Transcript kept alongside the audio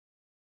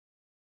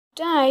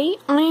Today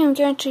I am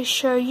going to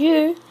show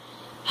you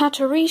how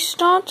to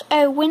restart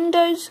a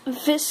Windows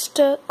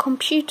Vista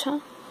computer.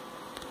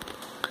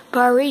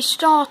 By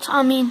restart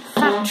I mean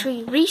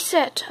factory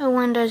reset a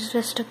Windows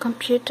Vista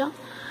computer.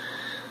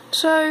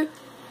 So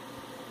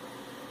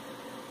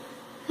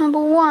number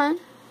one,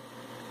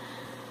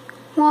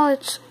 while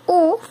it's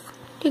off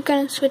you're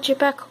going to switch it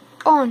back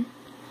on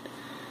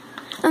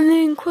and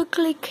then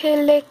quickly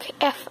click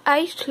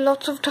F8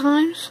 lots of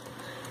times.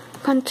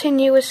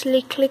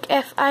 Continuously click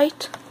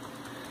F8.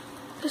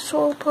 This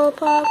will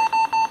pop up.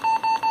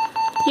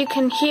 You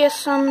can hear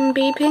some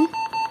beeping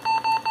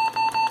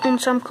on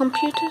some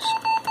computers.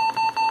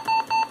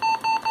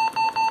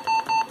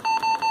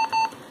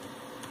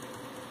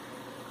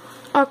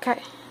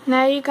 Okay,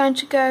 now you're going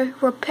to go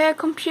repair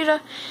computer.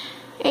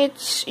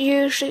 It's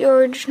usually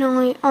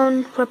originally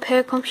on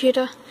repair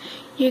computer.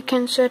 You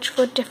can search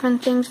for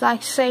different things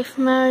like safe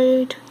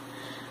mode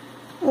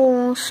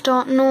or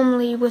start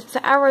normally with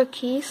the arrow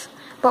keys,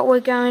 but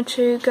we're going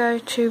to go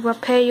to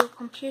repair your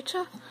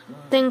computer,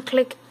 then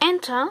click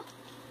enter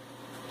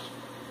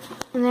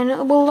and then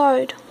it will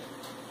load.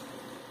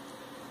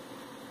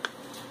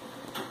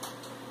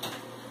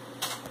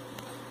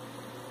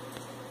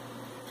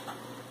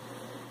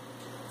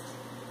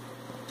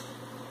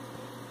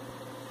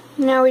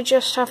 Now we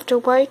just have to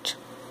wait.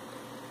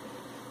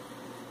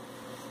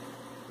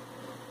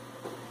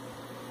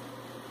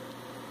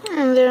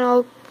 And then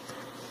I'll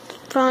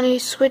finally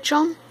switch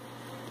on.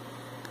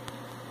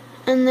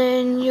 And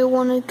then you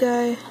want to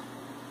go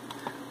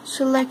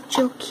select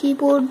your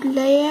keyboard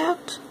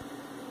layout.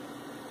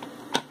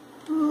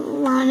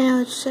 Right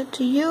now it's set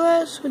to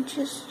US, which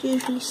is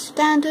usually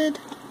standard.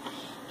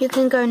 You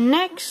can go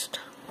next.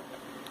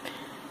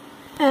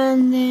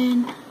 And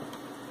then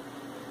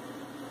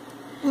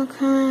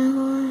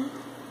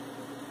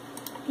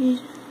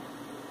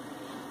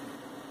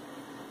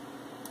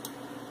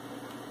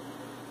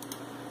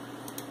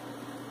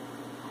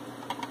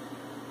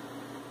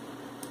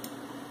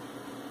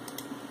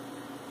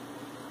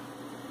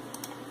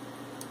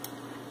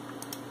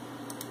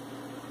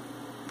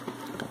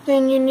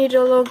then you need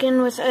to log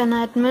in with an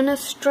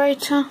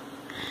administrator.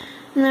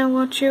 Now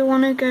what you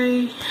want to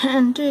go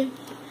and do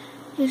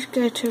is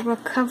go to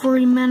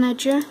Recovery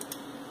Manager.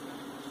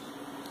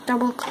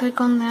 Double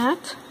click on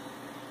that.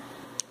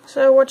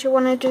 So what you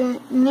want to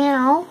do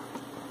now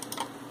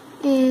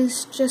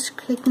is just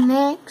click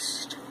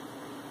next,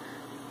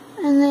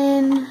 and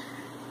then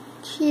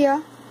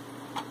here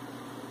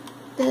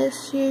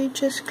you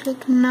just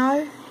click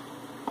no,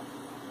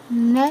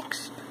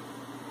 next,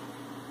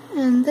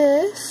 and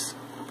this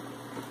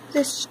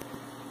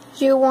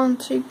you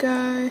want to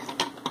go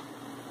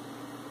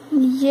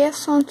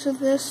yes onto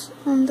this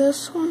on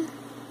this one.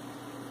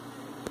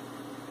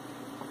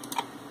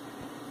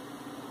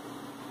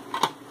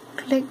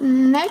 Click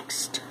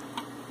next,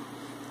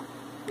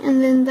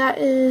 and then that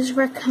is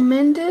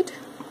recommended,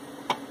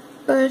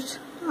 but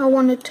I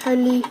want to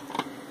totally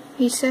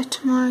reset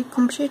my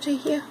computer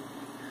here.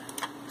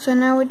 So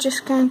now we're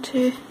just going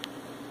to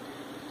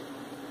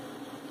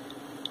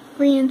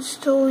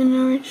reinstall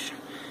Image.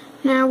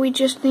 Now we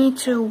just need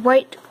to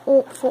wait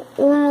for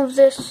all of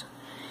this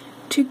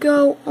to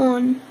go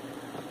on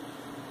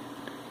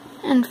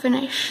and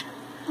finish.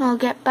 I'll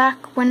get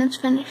back when it's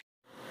finished.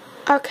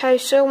 Okay,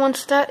 so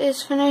once that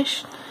is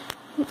finished,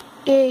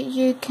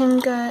 you can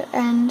go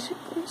and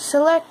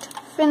select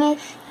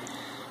finish,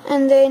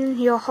 and then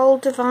your whole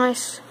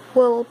device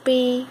will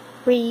be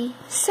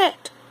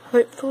reset,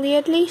 hopefully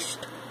at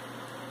least.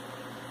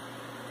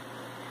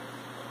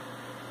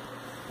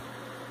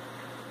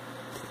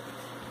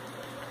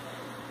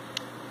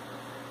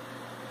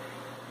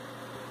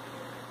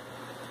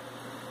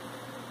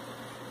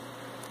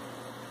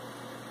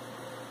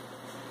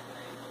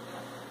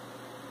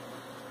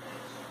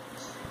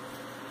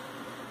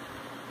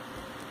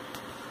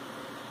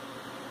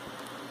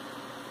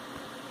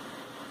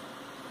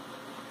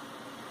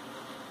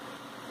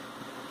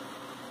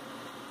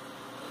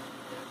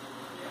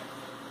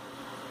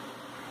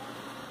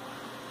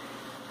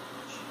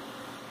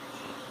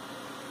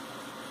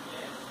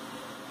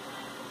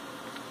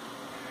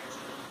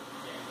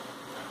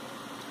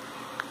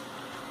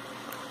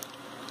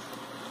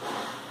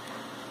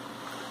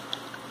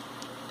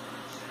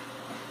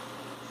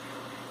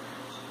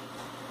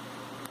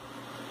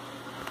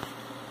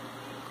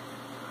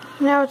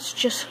 Now it's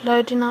just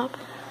loading up.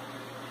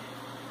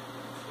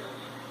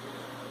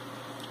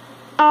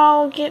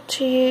 I'll get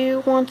to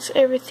you once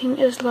everything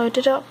is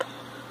loaded up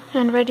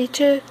and ready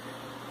to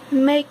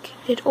make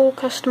it all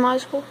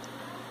customizable.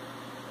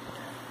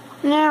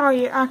 Now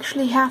you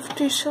actually have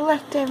to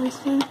select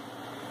everything.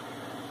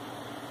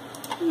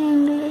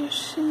 English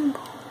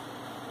symbol.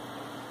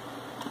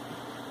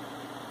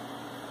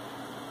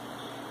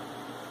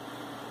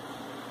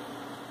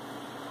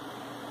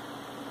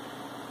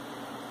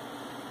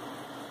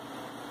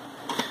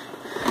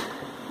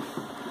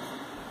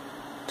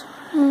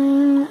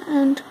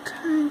 And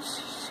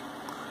currency.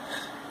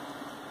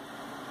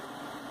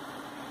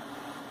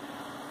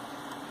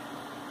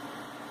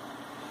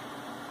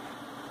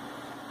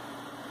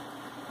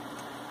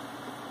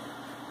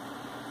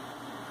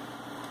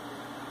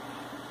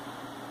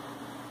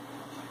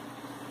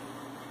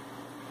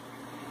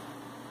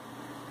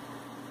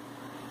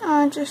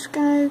 I'm just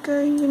gonna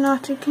go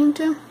United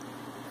Kingdom,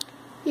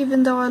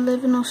 even though I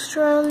live in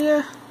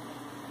Australia.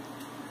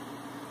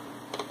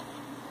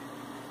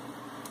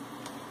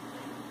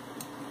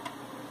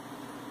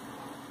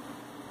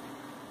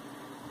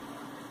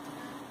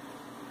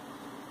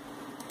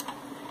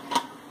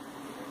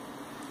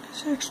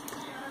 So,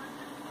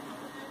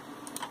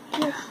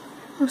 yeah,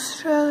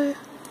 Australia,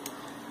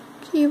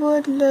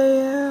 keyboard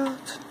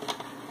layout.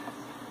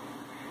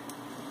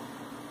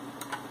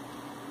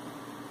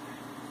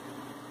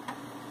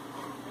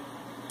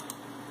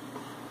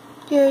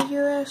 Yeah,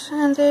 US,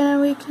 and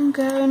then we can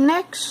go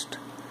next,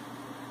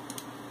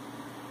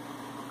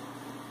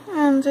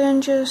 and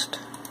then just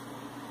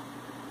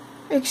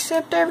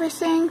accept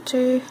everything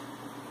to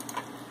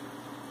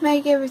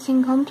make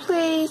everything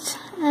complete,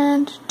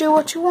 and do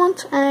what you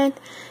want, and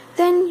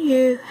then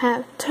you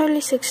have totally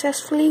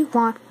successfully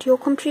wiped your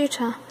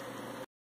computer.